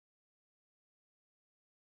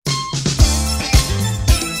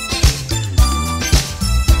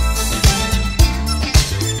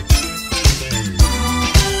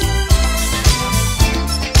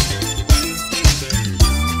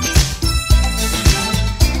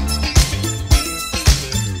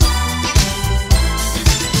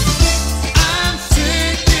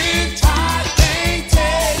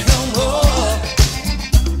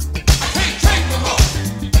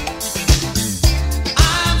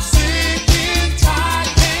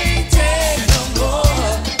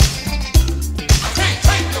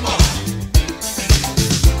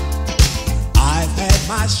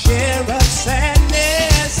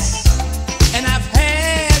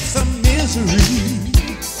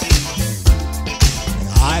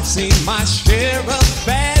seen my share of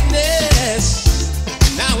badness.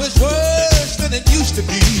 Now it's worse than it used to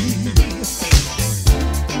be.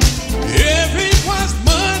 Everyone's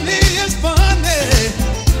money is funny.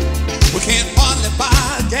 We can't hardly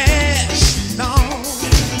buy gas, no.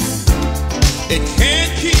 It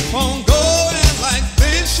can't keep on going like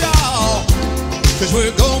this, y'all, 'cause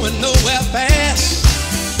we're going nowhere fast.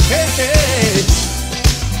 Hey, hey.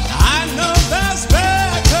 I know there's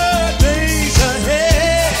better days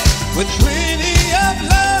ahead, with plenty of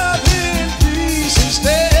love and peace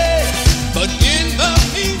instead. But in the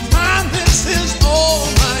meantime, this is all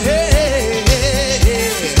my head.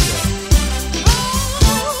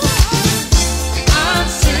 I'm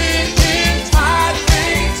sick and tired,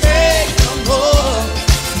 can't take no more.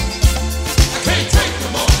 I can't take no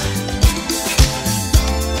more.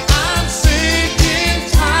 I'm sick and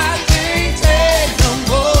tired, can't take no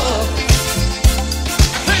more.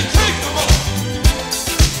 I can't take no more.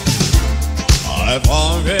 I've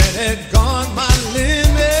already gone my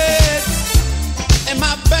limit, and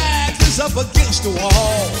my back is up against the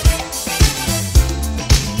wall.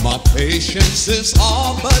 My patience is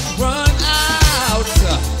all but run out,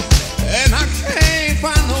 and I can't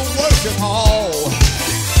find no work at all.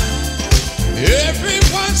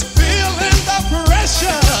 Everyone's feeling the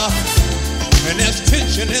pressure, and there's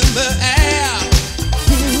tension in the air.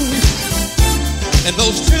 And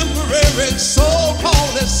those temporary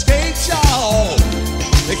so-called escapes, y'all,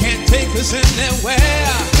 they can't take us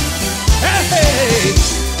anywhere. Hey,